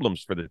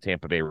problems for the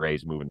Tampa Bay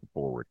Rays moving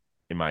forward,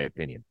 in my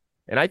opinion.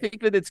 And I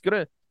think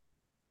that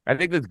I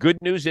think the good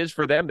news is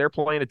for them, they're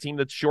playing a team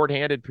that's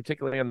shorthanded,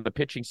 particularly on the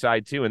pitching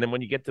side too. And then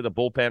when you get to the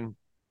bullpen,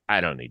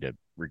 I don't need to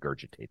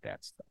regurgitate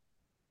that stuff.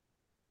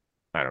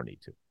 I don't need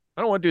to.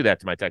 I don't want to do that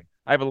to my tech.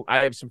 I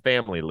have some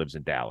family that lives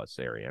in Dallas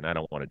area, and I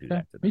don't want to do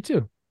that to them. Me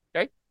too.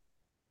 Okay.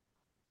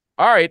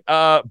 All right.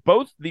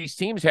 Both these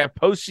teams have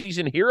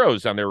postseason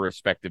heroes on their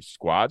respective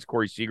squads.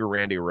 Corey Seager,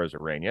 Randy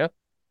Arozarena.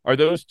 Are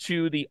those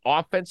two the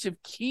offensive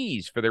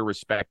keys for their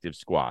respective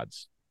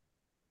squads?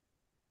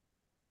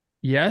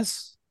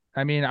 Yes.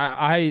 I mean,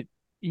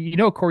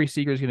 Corey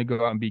Seager is going to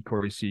go out and beat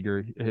Corey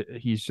Seager.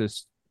 He's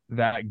just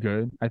that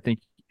good. I think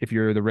if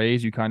you're the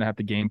Rays, you kind of have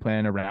to game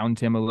plan around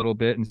him a little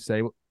bit and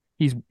say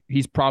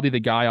he's probably the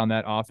guy on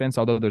that offense.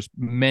 Although there's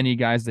many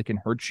guys that can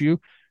hurt you,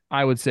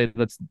 I would say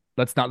let's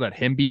not let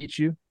him beat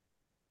you,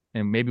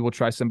 and maybe we'll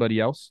try somebody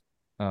else.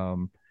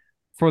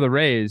 For the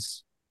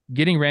Rays,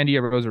 getting Randy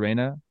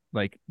Arozarena,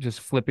 just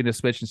flipping the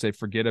switch and say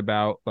forget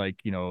about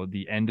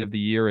the end of the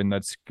year and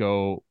let's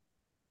go.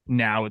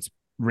 Now it's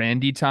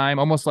Randy time,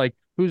 almost like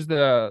who's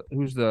the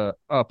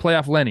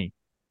playoff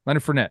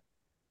Leonard Fournette,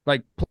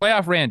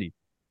 playoff Randy.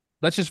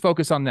 Let's just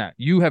focus on that.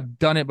 You have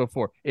done it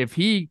before. If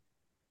he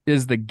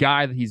is the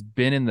guy that he's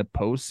been in the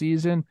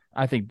postseason,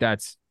 I think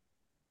that's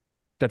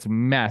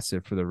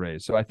massive for the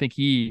Rays. So I think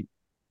he,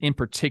 in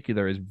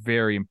particular, is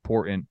very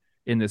important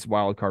in this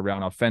wild card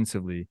round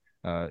offensively.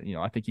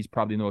 I think he's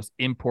probably the most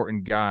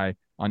important guy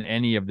on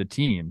any of the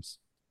teams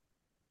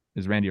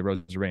is Randy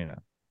Arozarena,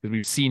 because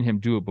we've seen him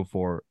do it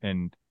before,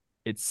 and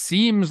it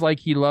seems like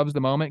he loves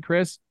the moment,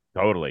 Chris.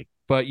 Totally.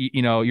 But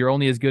you're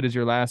only as good as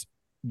your last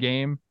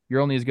game. You're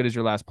only as good as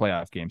your last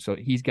playoff game. So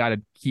he's got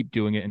to keep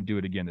doing it and do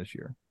it again this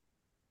year.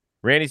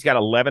 Randy's got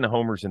 11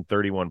 homers in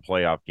 31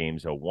 playoff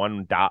games, a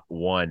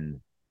 1.1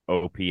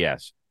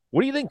 OPS.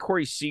 What do you think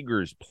Corey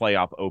Seager's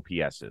playoff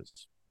OPS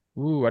is?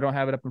 Ooh, I don't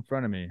have it up in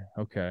front of me.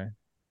 Okay.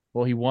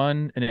 Well, he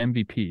won an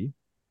MVP.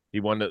 He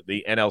won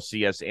the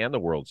NLCS and the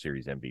World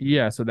Series MVP.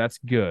 Yeah, so that's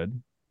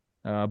good.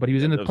 But he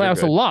was in the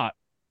playoffs a lot.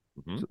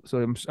 Mm-hmm.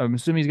 So I'm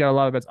assuming he's got a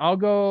lot of bets. I'll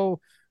go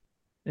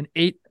an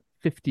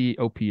 850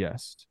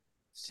 OPS.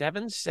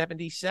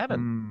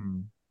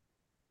 777.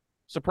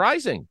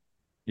 Surprising.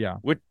 Yeah.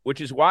 Which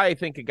is why I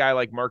think a guy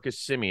like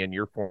Marcus Semien,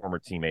 your former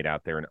teammate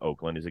out there in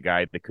Oakland, is a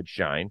guy that could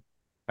shine.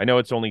 I know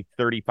it's only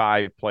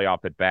 35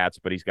 playoff at-bats,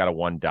 but he's got a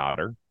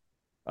 $1.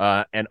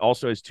 And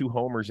also has 2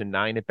 homers and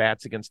 9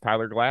 at-bats against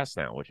Tyler Glass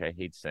now, which I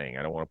hate saying.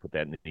 I don't want to put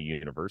that in the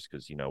universe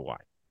because you know why.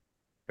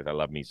 Because I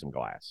love me some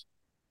Glass.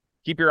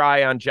 Keep your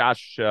eye on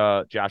Josh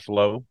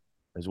Lowe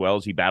as well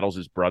as he battles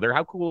his brother.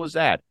 How cool is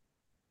that?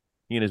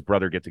 He and his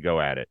brother get to go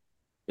at it.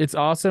 It's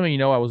awesome.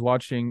 And, I was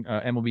watching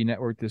MLB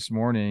Network this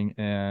morning,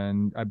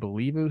 and I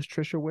believe it was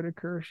Trisha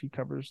Whitaker. She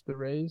covers the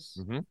Rays.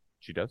 Mm-hmm.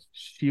 She does.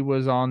 She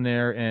was on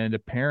there, and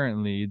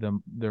apparently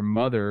their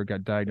mother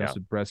got diagnosed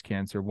with breast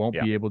cancer, won't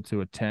be able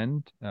to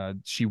attend.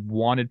 She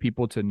wanted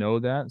people to know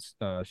that.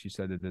 She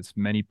said that as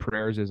many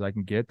prayers as I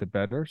can get, the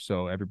better.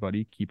 So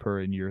everybody keep her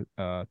in your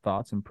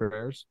thoughts and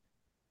prayers.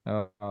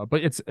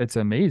 But it's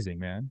amazing,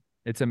 man.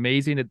 It's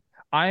amazing.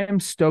 I am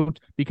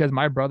stoked because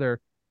my brother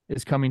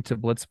is coming to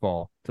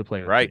Blitzball to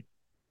play with me.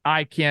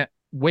 I can't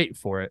wait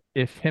for it.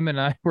 If him and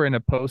I were in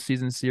a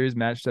postseason series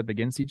matched up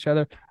against each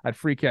other, I'd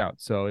freak out.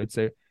 So it's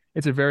a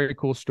very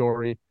cool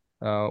story.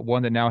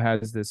 One that now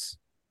has this,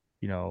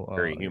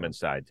 very human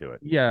side to it.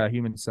 Yeah,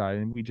 human side,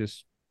 and we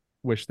just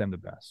wish them the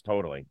best.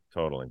 Totally.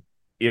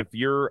 If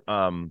you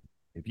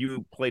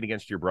played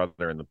against your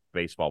brother in the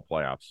baseball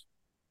playoffs,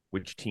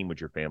 which team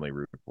would your family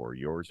root for,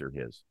 yours or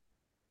his?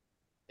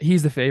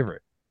 He's the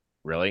favorite.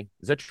 Really?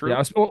 Is that true?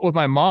 Yeah, with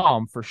my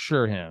mom, for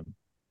sure him.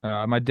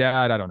 My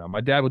dad, I don't know. My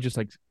dad would just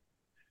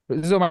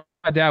this is what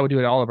my dad would do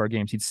at all of our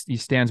games. He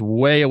stands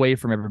way away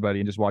from everybody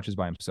and just watches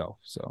by himself.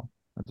 So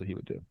that's what he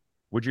would do.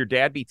 Would your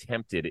dad be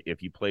tempted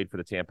if you played for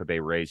the Tampa Bay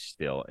Rays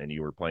still and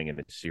you were playing in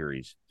a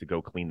series to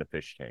go clean the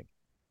fish tank?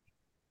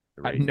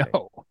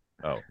 No.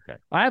 Oh, okay.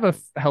 I have a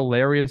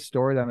hilarious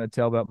story that I'm going to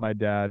tell about my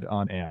dad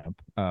on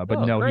AMP.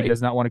 But no, great. He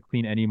does not want to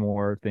clean any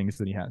more things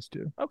than he has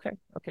to. Okay.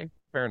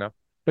 Fair enough.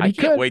 But I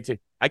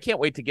can't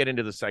wait to get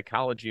into the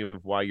psychology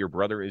of why your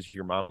brother is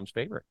your mom's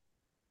favorite.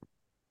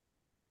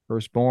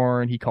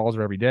 Firstborn, he calls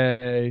her every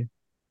day.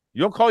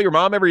 You don't call your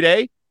mom every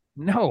day?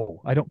 No,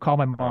 I don't call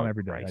my mom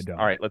every day. I don't.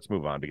 All right, let's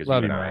move on because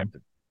Love you and you, I man.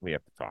 we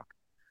have to talk.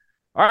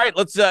 All right,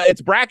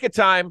 it's bracket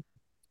time.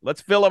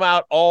 Let's fill them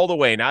out all the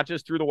way, not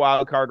just through the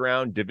wild card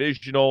round,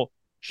 divisional,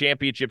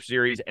 championship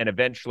series, and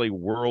eventually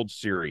World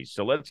Series.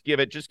 So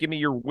just give me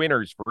your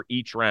winners for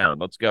each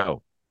round. Let's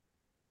go.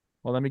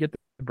 Well, let me get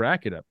the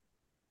bracket up.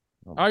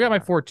 I got my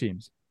 4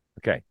 teams.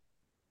 Okay.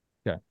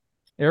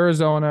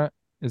 Arizona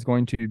is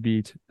going to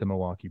beat the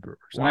Milwaukee Brewers.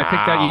 And I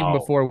picked that even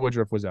before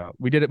Woodruff was out.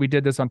 We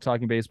did this on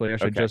Talking Baseball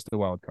yesterday, just the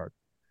wild card.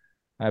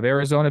 I have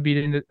Arizona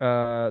beating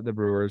the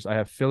Brewers. I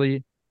have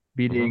Philly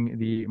beating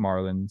the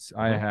Marlins.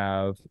 I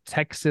have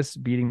Texas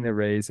beating the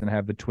Rays, and I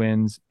have the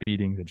Twins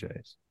beating the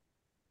Jays.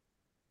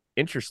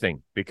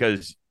 Interesting,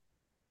 because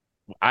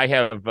I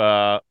have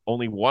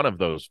only one of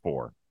those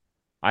 4.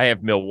 I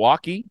have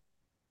Milwaukee,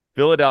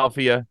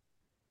 Philadelphia,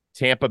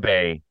 Tampa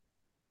Bay,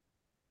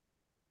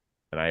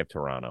 and I have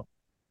Toronto.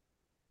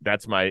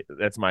 That's my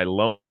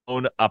lone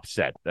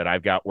upset that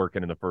I've got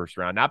working in the first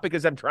round. Not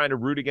because I'm trying to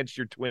root against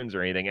your Twins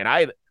or anything. And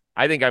I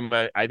think I'm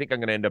going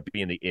to end up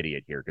being the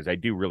idiot here because I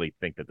do really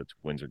think that the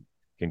Twins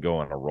can go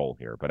on a roll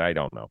here, but I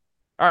don't know.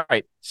 All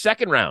right,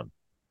 second round.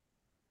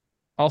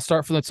 I'll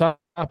start from the top.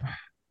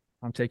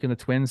 I'm taking the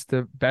Twins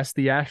to best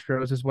the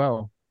Astros as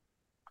well.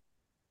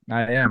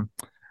 I am.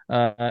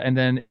 And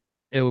then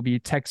it will be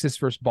Texas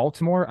versus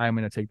Baltimore. I'm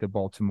going to take the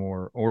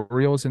Baltimore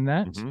Orioles in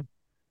that. Mm-hmm.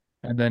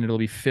 And then it'll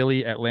be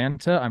Philly,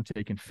 Atlanta. I'm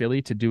taking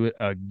Philly to do it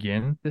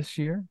again this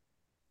year.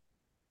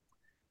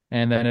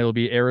 And then it'll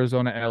be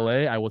Arizona,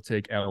 LA. I will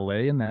take LA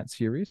in that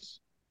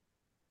series.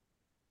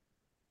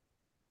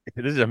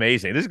 This is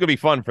amazing. This is going to be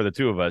fun for the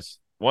two of us.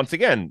 Once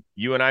again,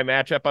 you and I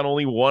match up on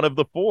only one of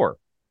the 4.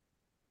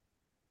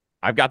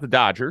 I've got the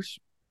Dodgers.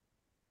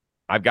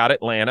 I've got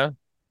Atlanta.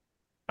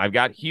 I've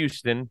got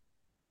Houston.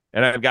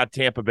 And I've got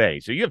Tampa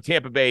Bay. So you have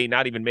Tampa Bay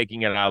not even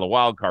making it out of the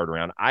wild card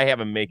round. I have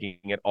them making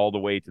it all the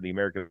way to the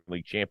American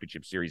League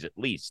Championship Series at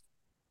least.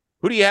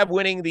 Who do you have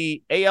winning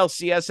the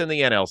ALCS and the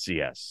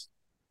NLCS?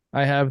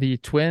 I have the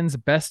Twins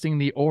besting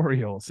the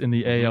Orioles in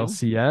the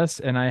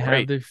ALCS, and I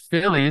have the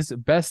Phillies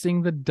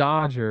besting the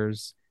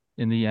Dodgers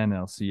in the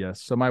NLCS.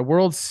 So my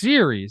World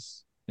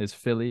Series is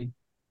Philly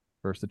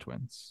versus the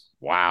Twins.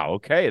 Wow.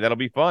 Okay. That'll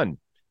be fun.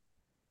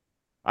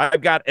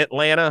 I've got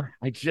Atlanta.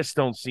 I just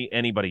don't see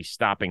anybody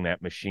stopping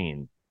that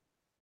machine.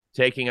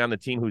 Taking on the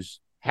team whose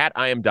hat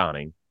I am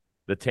donning,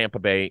 the Tampa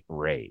Bay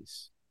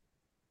Rays.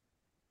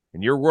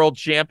 And your world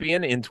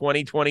champion in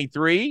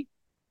 2023?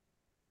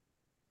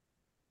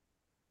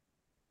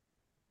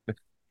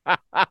 The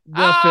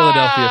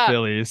Philadelphia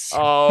Phillies.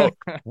 Oh,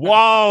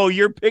 whoa.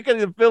 You're picking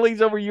the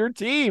Phillies over your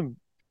team.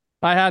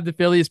 I had the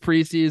Phillies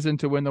preseason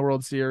to win the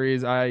World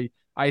Series. I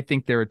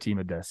think they're a team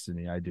of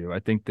destiny. I do. I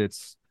think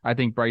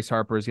Bryce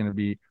Harper is going to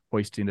be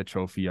hoisting the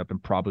trophy up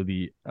and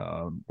probably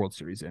the World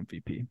Series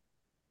MVP.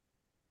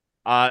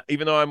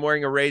 Even though I'm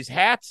wearing a Rays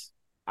hat,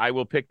 I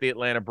will pick the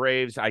Atlanta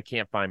Braves. I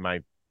can't find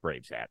my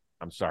Braves hat.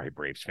 I'm sorry,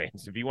 Braves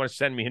fans. If you want to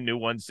send me a new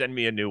one, send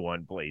me a new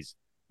one, please.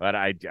 But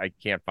I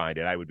can't find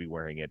it. I would be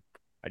wearing it.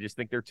 I just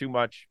think they're too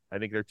much. I'm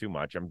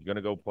going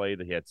to go play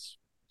the hits.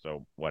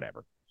 So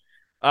whatever.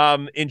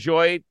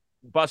 Enjoy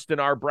busting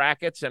our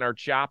brackets and our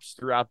chops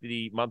throughout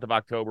the month of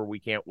October. We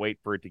can't wait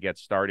for it to get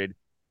started.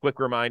 Quick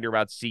reminder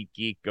about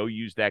SeatGeek. Go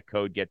use that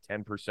code. Get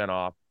 10%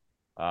 off.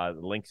 The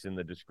link's in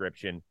the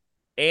description.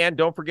 And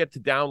don't forget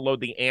to download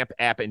the AMP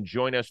app and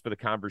join us for the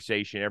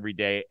conversation every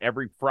day,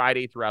 every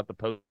Friday throughout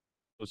the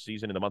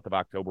postseason in the month of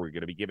October. We're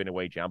going to be giving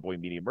away John Boy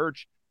Media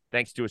merch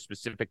thanks to a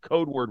specific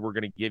code word we're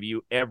going to give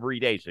you every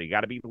day. So you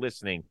got to be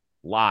listening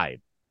live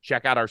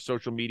Check out our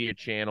social media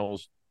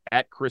channels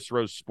at Chris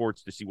Rose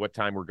Sports to see what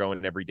time we're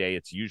going every day.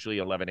 It's usually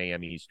 11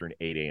 a.m. Eastern,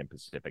 8 a.m.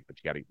 Pacific, but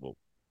we'll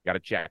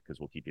check because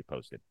we'll keep you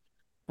posted.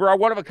 For our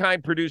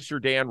one-of-a-kind producer,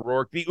 Dan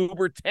Rourke, the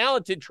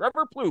uber-talented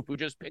Trevor Plouffe, who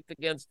just picked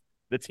against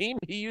the team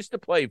he used to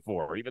play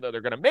for, even though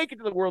they're going to make it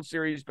to the World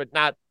Series, but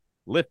not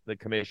lift the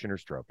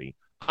Commissioner's Trophy.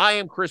 I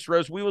am Chris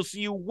Rose. We will see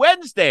you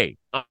Wednesday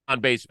on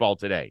Baseball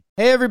Today.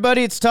 Hey,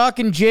 everybody, it's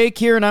Talking Jake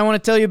here, and I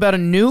want to tell you about a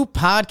new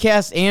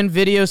podcast and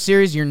video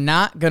series you're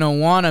not going to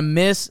want to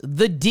miss.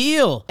 The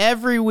Deal.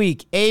 Every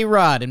week,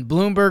 A-Rod and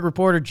Bloomberg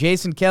reporter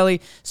Jason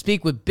Kelly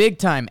speak with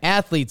big-time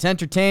athletes,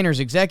 entertainers,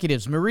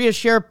 executives, Maria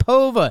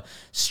Sharapova,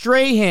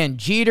 Strahan,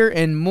 Jeter,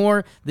 and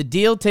more. The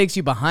Deal takes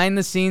you behind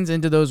the scenes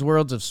into those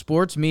worlds of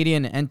sports, media,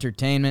 and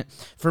entertainment.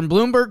 From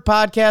Bloomberg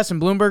Podcasts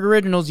and Bloomberg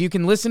Originals, you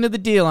can listen to The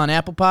Deal on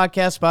Apple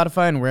Podcasts,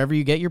 Spotify, and wherever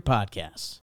you get your podcasts.